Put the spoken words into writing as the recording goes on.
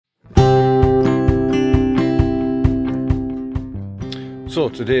So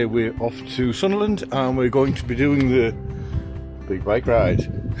today we're off to Sunderland and we're going to be doing the big bike ride.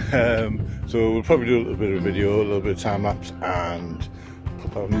 So we'll probably do a little bit of a video, a little bit of time lapse and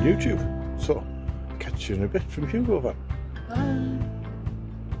put that on YouTube. So catch you in a bit from Hugo Van. Bye.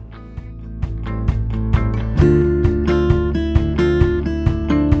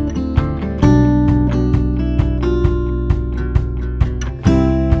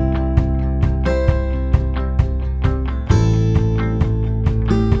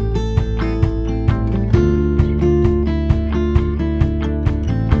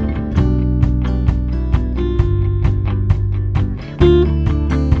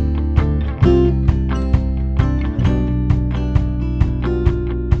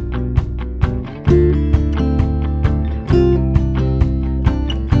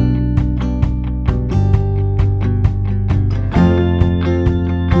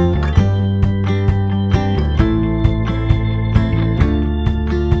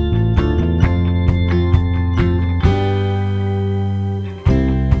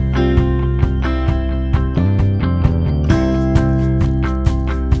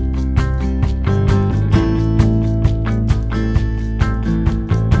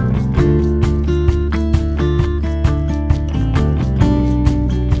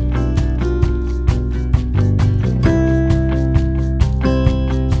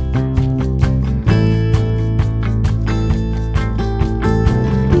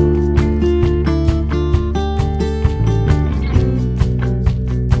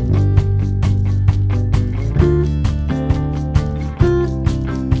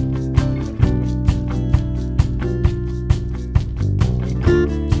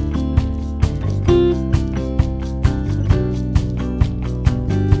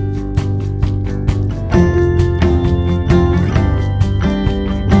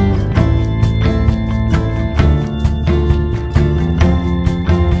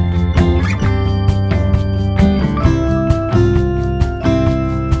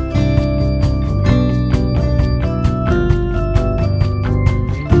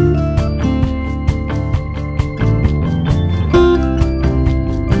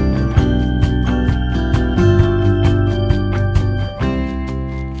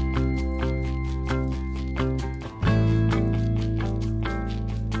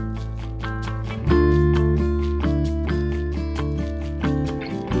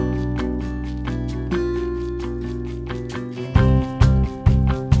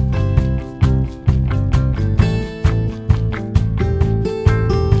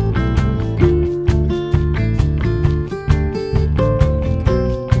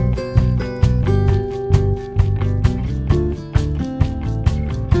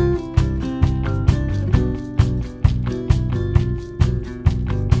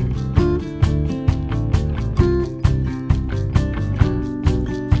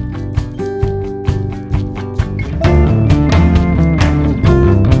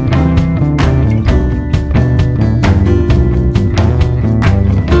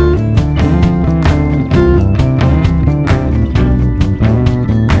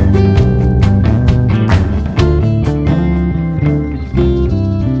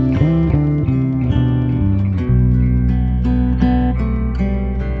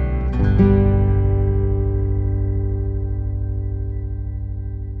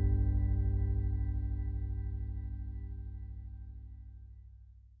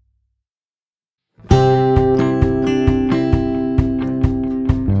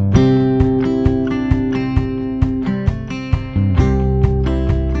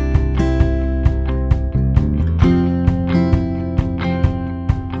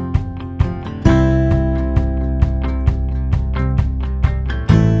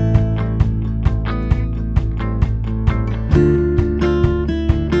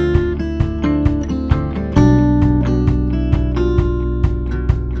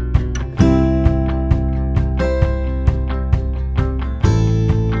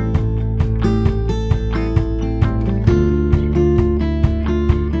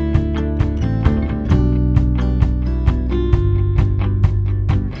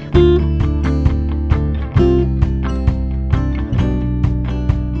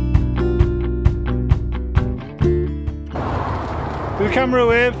 Do the camera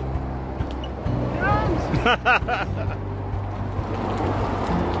wave.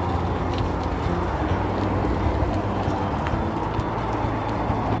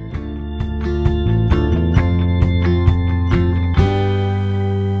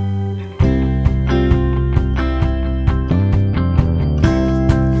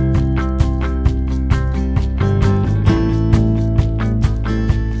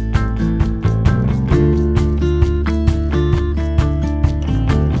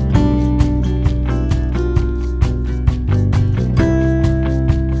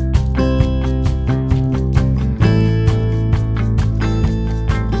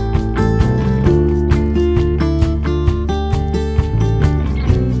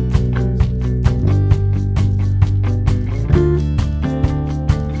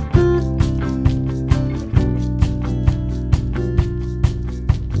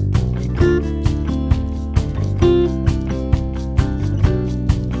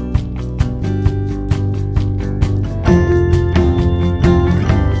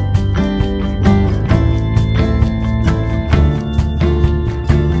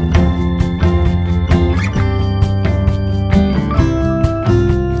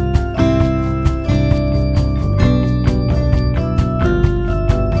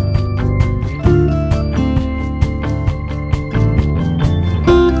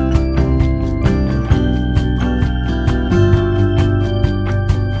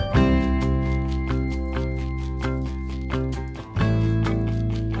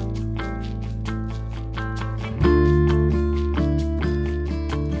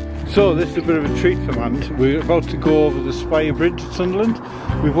 So this is a bit of a treat for Mand. We're about to go over the Spire Bridge at Sunderland.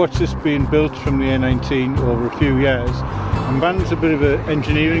 We've watched this being built from the A19 over a few years. And Mand's a bit of an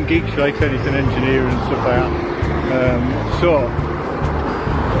engineering geek. She likes anything engineering and stuff like that. So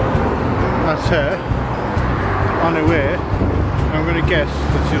that's her on her way. I'm going to guess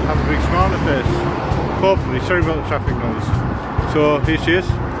that she'll have a big smile on her face. Hopefully. Sorry about the traffic noise. So here she is.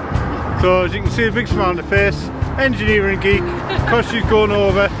 So as you can see, a big smile on her face. Engineering geek, because she's going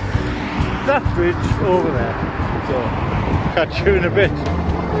over that bridge over there. So catch you in a bit.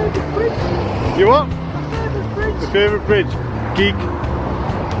 You what? The favourite bridge. Geek.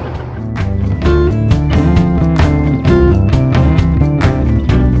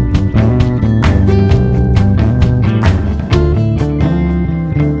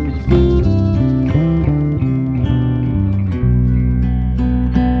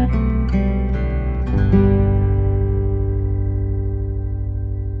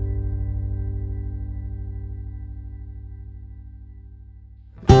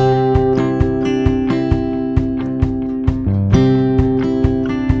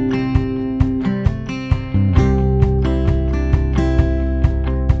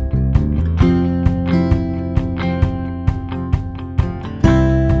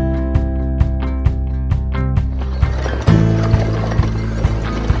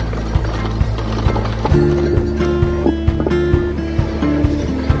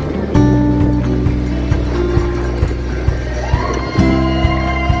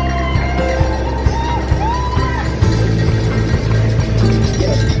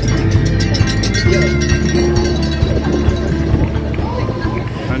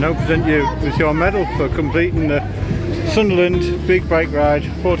 I now present you with your medal for completing the Sunderland Big Bike Ride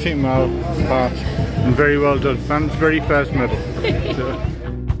 14-mile part, and very well done. Man's very first medal.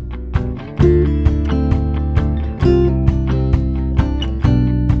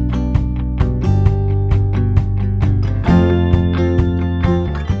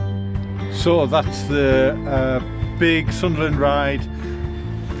 So that's the big Sunderland Ride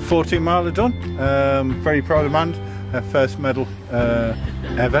 14-mile done. Very proud of Mand. Her first medal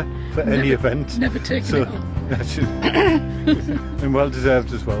ever for any event. Never taken it off. And well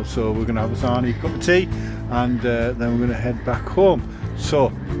deserved as well. So we're going to have a sarnie cup of tea, and then we're going to head back home. So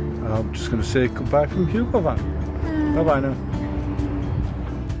I'm just going to say goodbye from Hugo Van. Bye bye now.